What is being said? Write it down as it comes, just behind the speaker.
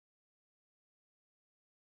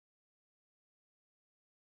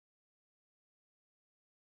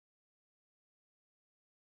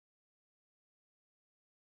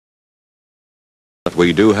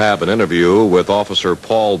We do have an interview with Officer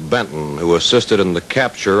Paul Benton, who assisted in the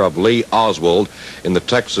capture of Lee Oswald in the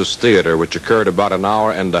Texas theater, which occurred about an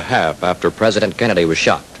hour and a half after President Kennedy was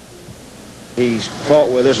shot. He fought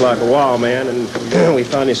with us like a wild man, and we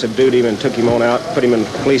finally subdued him and took him on out, put him in a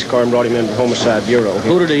police car and brought him into the Homicide Bureau.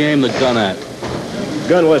 Who did he aim the gun at? The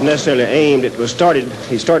gun wasn't necessarily aimed. He started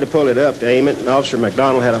to pull it up to aim it, and Officer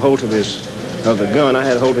McDonald had a hold of the gun. I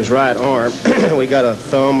had a hold of his right arm. We got a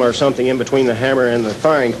thumb or something in between the hammer and the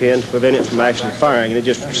firing pin to prevent it from actually firing, and it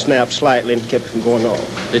just snapped slightly and kept it from going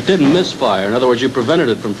off. It didn't misfire. In other words, you prevented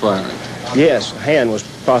it from firing. Yes, a hand was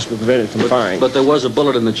possibly prevented from firing. But there was a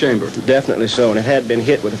bullet in the chamber. Definitely so, and it had been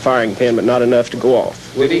hit with a firing pin, but not enough to go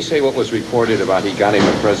off. Did he say what was reported about he got him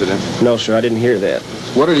the president? No, sir, I didn't hear that.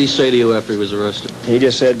 What did he say to you after he was arrested? He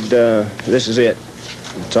just said, this is it.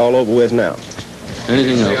 It's all over with now.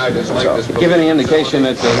 Anything else? Give any indication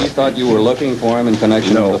that he thought you were looking for him in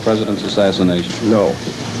connection with the president's assassination? No.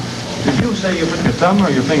 Did you say you put your thumb or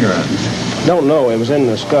your finger on it? Don't know. It was in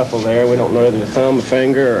the scuffle there. We don't know whether the thumb, a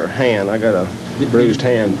finger, or hand. I got a bruised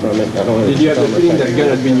hand from it. I don't know. Did you have the feeling that gun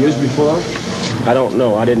had been used before? I don't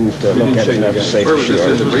know. I didn't look at it enough to say for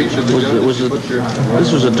sure.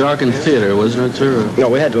 This was a darkened theater, wasn't it, sir? No,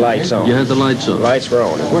 we had the lights on. You had the lights on? Lights were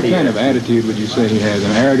on. What kind of attitude would you say he had?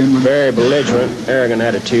 An arrogant one? Very belligerent, arrogant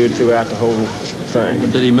attitude throughout the whole thing.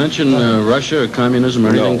 Did he mention Russia or communism or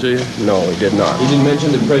anything to you? No, he did not. He didn't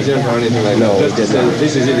mention the president or anything like that? No, he did not.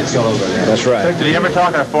 This is it, it's all over. That's right. Did he ever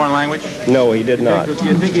talk a foreign language? No, he did not. Do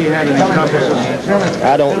you think he had any compasses?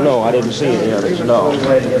 I don't know. I didn't see any others at all.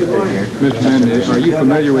 Mr. Mendez, are you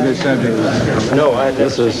familiar with this subject? No,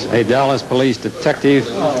 This is a Dallas police detective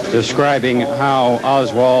describing how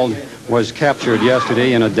Oswald was captured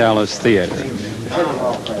yesterday in a Dallas theater.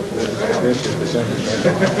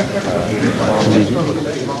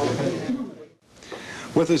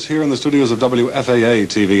 With us here in the studios of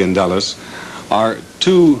WFAA-TV in Dallas are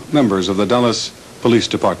two members of the Dallas Police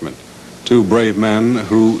Department, two brave men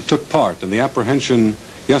who took part in the apprehension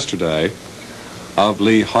yesterday of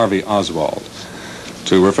Lee Harvey Oswald.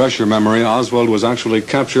 To refresh your memory, Oswald was actually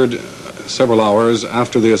captured several hours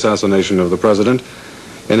after the assassination of the president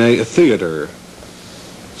in a theater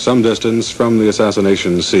some distance from the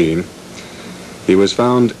assassination scene. He was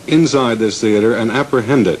found inside this theater and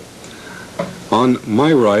apprehended. On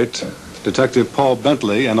my right, Detective Paul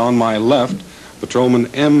Bentley, and on my left, Patrolman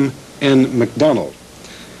M.N. McDonald.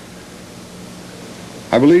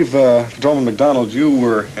 I believe, Patrolman McDonald, you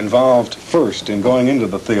were involved first in going into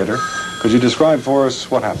the theater. Could you describe for us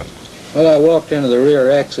what happened? Well, I walked into the rear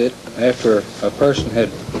exit after a person had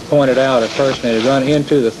pointed out a person had run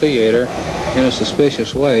into the theater in a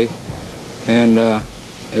suspicious way, and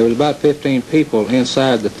there was about 15 people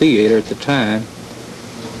inside the theater at the time,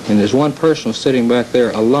 and there's one person sitting back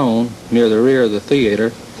there alone near the rear of the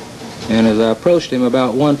theater, and as I approached him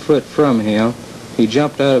about 1 foot from him, he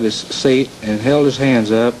jumped out of his seat and held his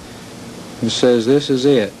hands up and says, "This is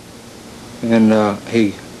it." And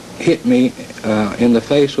he hit me in the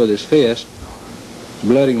face with his fist,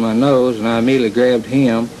 blooding my nose, and I immediately grabbed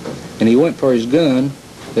him, and he went for his gun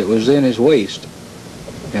that was in his waist.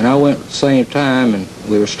 And I went at the same time, and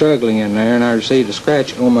we were struggling in there, and I received a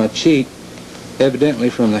scratch on my cheek, evidently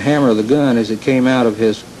from the hammer of the gun as it came out of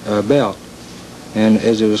his belt. And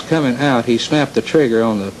as it was coming out, he snapped the trigger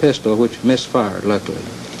on the pistol, which misfired, luckily.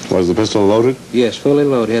 Was the pistol loaded? Yes, fully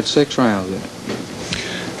loaded. It had 6 rounds in it.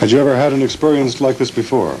 Had you ever had an experience like this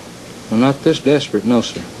before? Well, not this desperate, no,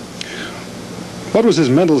 sir. What was his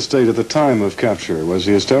mental state at the time of capture? Was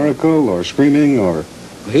he hysterical or screaming or?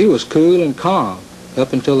 He was cool and calm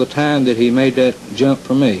up until the time that he made that jump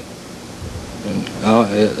for me. And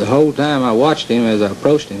the whole time I watched him, as I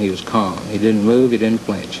approached him, he was calm. He didn't move, he didn't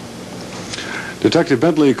flinch. Detective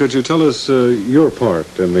Bentley, could you tell us your part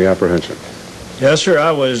in the apprehension? Yes, sir.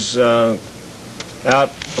 I was out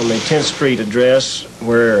on the 10th Street address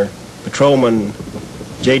where Patrolman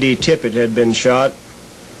J.D. Tippett had been shot,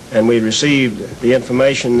 and we received the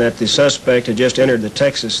information that the suspect had just entered the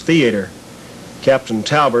Texas Theater. Captain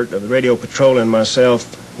Talbert of the Radio Patrol and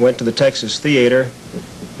myself went to the Texas Theater,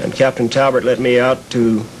 and Captain Talbert let me out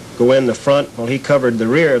to go in the front while he covered the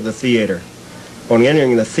rear of the theater. On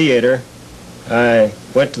entering the theater, I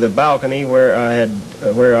went to the balcony where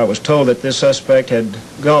I was told that this suspect had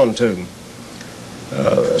gone to.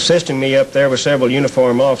 Assisting me up there were several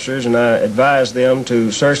uniformed officers, and I advised them to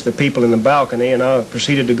search the people in the balcony, and I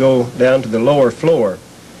proceeded to go down to the lower floor.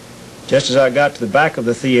 Just as I got to the back of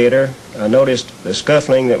the theater, I noticed the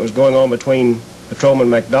scuffling that was going on between Patrolman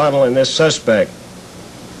McDonald and this suspect.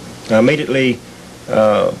 I immediately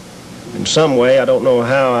in some way, I don't know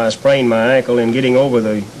how, I sprained my ankle in getting over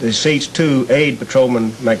the seats to aid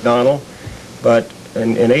Patrolman McDonald, but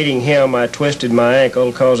in aiding him, I twisted my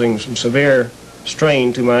ankle, causing some severe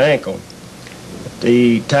strain to my ankle. At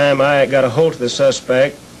the time I got a hold of the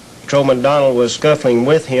suspect, Patrolman McDonald was scuffling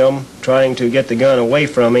with him, trying to get the gun away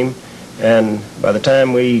from him, and by the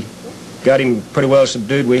time we got him pretty well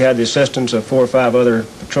subdued, we had the assistance of 4 or 5 other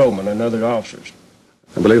patrolmen and other officers.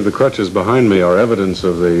 I believe the crutches behind me are evidence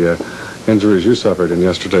of the injuries you suffered in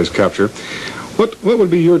yesterday's capture. What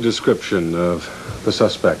would be your description of the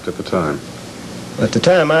suspect at the time? At the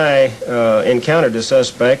time I encountered the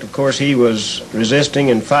suspect, of course, he was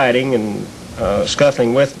resisting and fighting and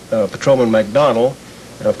scuffling with Patrolman McDonald,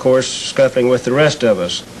 and of course scuffling with the rest of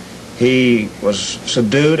us. He was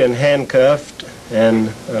subdued and handcuffed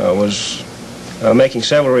and was making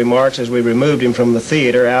several remarks as we removed him from the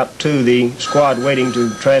theater out to the squad waiting to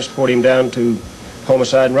transport him down to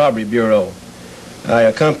Homicide and Robbery Bureau. I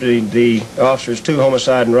accompanied the officers to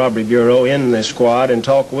Homicide and Robbery Bureau in the squad and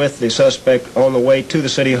talked with the suspect on the way to the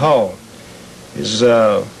City Hall. His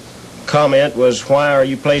comment was, "Why are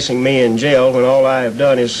you placing me in jail when all I have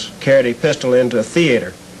done is carried a pistol into a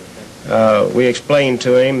theater?" We explained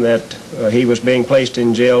to him that he was being placed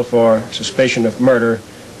in jail for suspicion of murder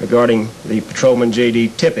regarding the patrolman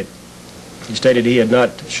J.D. Tippit. He stated he had not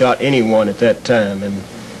shot anyone at that time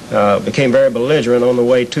and became very belligerent on the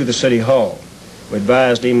way to the City Hall. We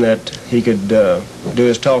advised him that he could do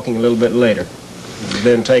his talking a little bit later. He was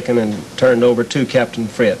then taken and turned over to Captain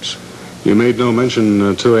Fritz. You made no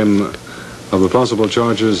mention to him of the possible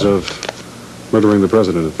charges of murdering the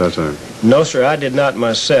president at that time? No, sir, I did not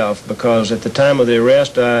myself, because at the time of the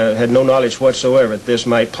arrest I had no knowledge whatsoever that this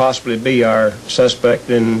might possibly be our suspect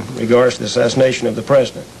in regards to the assassination of the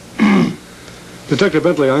president. Detective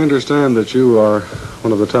Bentley, I understand that you are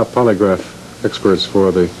one of the top polygraph experts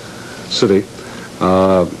for the city.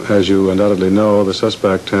 As you undoubtedly know, the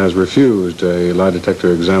suspect has refused a lie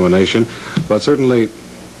detector examination, but certainly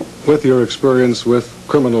with your experience with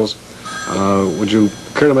criminals, would you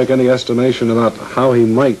care to make any estimation about how he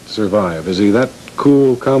might survive? Is he that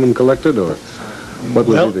cool, calm, and collected, or what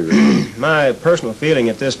would you be? My personal feeling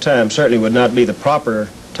at this time certainly would not be the proper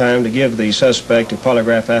time to give the suspect a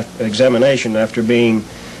polygraph examination after being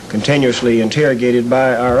continuously interrogated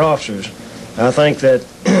by our officers. I think that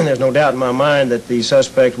there's no doubt in my mind that the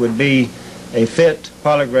suspect would be a fit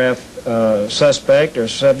polygraph suspect or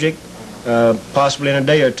subject possibly in a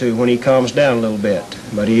day or two when he calms down a little bit.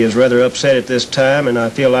 But he is rather upset at this time, and I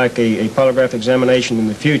feel like a polygraph examination in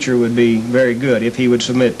the future would be very good if he would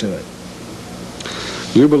submit to it.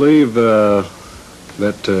 Do you believe that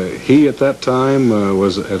he at that time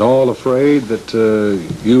was at all afraid that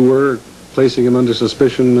you were placing him under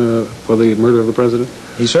suspicion for the murder of the president?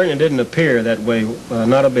 He certainly didn't appear that way,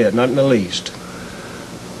 not a bit, not in the least.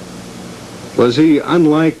 Was he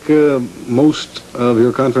unlike most of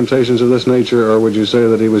your confrontations of this nature, or would you say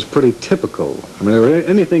that he was pretty typical? I mean, was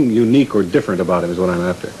anything unique or different about him is what I'm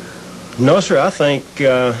after. No, sir. I think,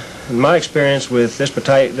 in my experience with this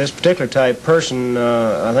particular type person,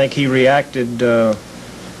 I think he reacted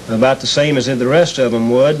about the same as the rest of them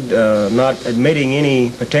would, not admitting any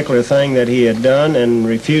particular thing that he had done and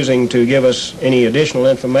refusing to give us any additional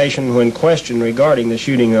information when questioned regarding the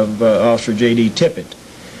shooting of Officer J.D. Tippit.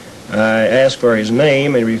 I asked for his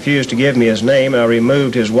name, and he refused to give me his name. I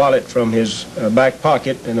removed his wallet from his back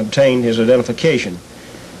pocket and obtained his identification.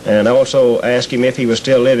 And I also asked him if he was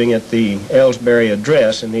still living at the Ellsbury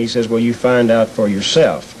address, and he says, well, you find out for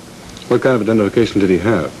yourself. What kind of identification did he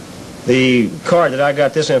have? The card that I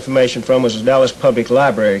got this information from was a Dallas Public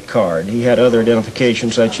Library card. He had other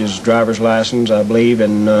identifications such as driver's license, I believe,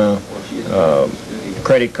 and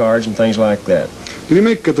credit cards and things like that. Did he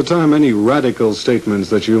make at the time any radical statements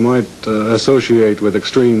that you might associate with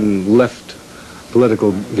extreme left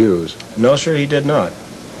political views? No, sir, he did not.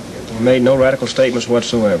 He made no radical statements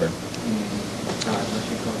whatsoever.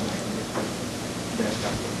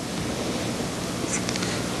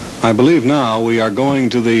 I believe now we are going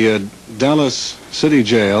to the Dallas City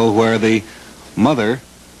Jail, where the mother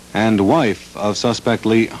and wife of suspect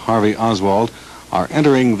Lee Harvey Oswald are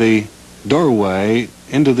entering the doorway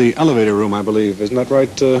into the elevator room, I believe. Isn't that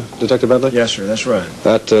right, Detective Bentley? Yes, sir, that's right.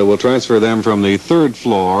 That will transfer them from the third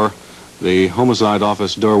floor, the homicide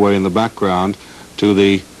office doorway in the background, to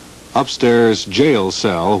the upstairs jail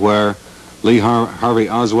cell where Lee Harvey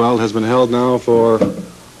Oswald has been held now for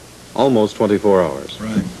almost 24 hours.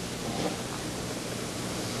 Right.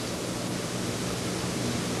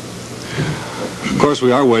 Of course,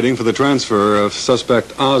 we are waiting for the transfer of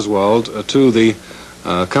suspect Oswald to the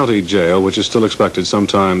county jail, which is still expected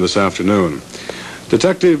sometime this afternoon.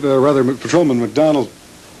 Patrolman McDonald,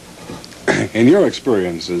 in your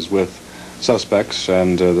experiences with suspects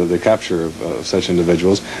and the capture of such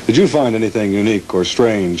individuals, did you find anything unique or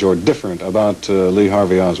strange or different about Lee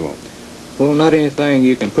Harvey Oswald? Well, not anything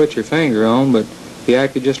you can put your finger on, but he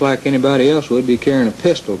acted just like anybody else would, be carrying a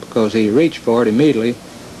pistol, because he reached for it immediately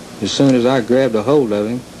as soon as I grabbed a hold of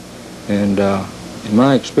him. And in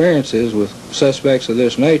my experiences with suspects of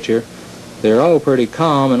this nature, they're all pretty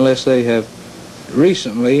calm unless they have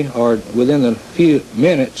recently or within the few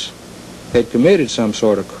minutes had committed some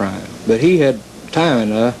sort of crime. But he had time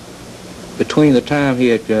enough between the time he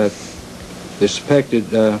had the suspected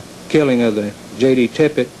killing of the J.D.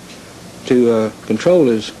 Tippit to control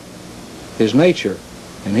his nature,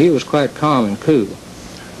 and he was quite calm and cool.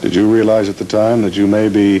 Did you realize at the time that you may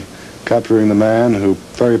be capturing the man who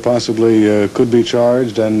very possibly could be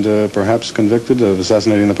charged and perhaps convicted of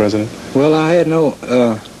assassinating the president? Well, I had no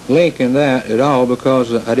link in that at all,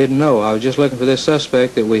 because I didn't know. I was just looking for this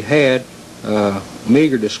suspect that we had a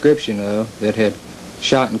meager description of, that had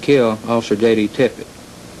shot and killed Officer J.D. Tippit.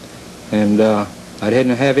 And I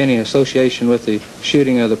didn't have any association with the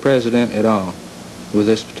shooting of the president at all with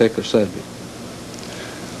this particular subject.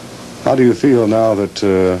 How do you feel now that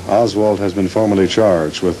Oswald has been formally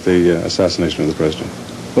charged with the assassination of the president?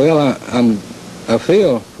 Well, I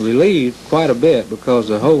feel relieved quite a bit, because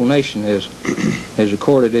the whole nation has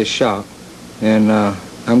recorded this shock, and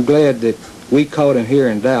I'm glad that we caught him here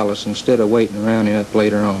in Dallas instead of waiting around him up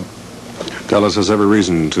later on. Dallas has every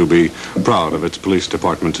reason to be proud of its police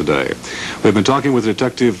department today. We've been talking with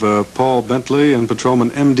Detective Paul Bentley and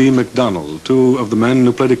Patrolman M.D. McDonald, two of the men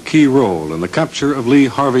who played a key role in the capture of Lee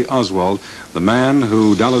Harvey Oswald, the man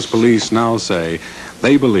who Dallas police now say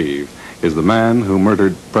they believe is the man who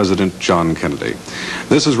murdered President John Kennedy.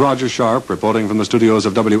 This is Roger Sharp reporting from the studios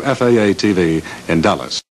of WFAA-TV in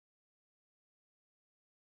Dallas.